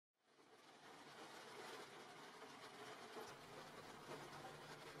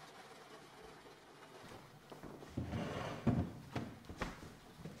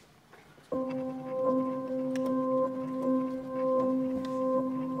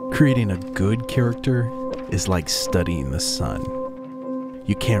Creating a good character is like studying the sun.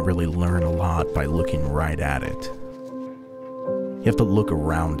 You can't really learn a lot by looking right at it. You have to look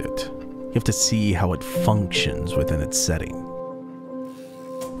around it. You have to see how it functions within its setting.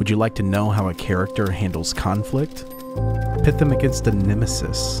 Would you like to know how a character handles conflict? Pit them against a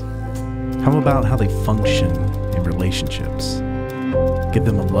nemesis. How about how they function in relationships? Give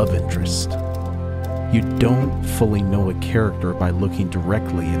them a love interest. You don't fully know a character by looking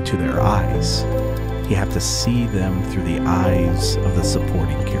directly into their eyes. You have to see them through the eyes of the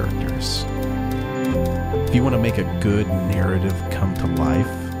supporting characters. If you want to make a good narrative come to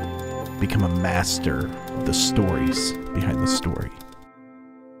life, become a master of the stories behind the story.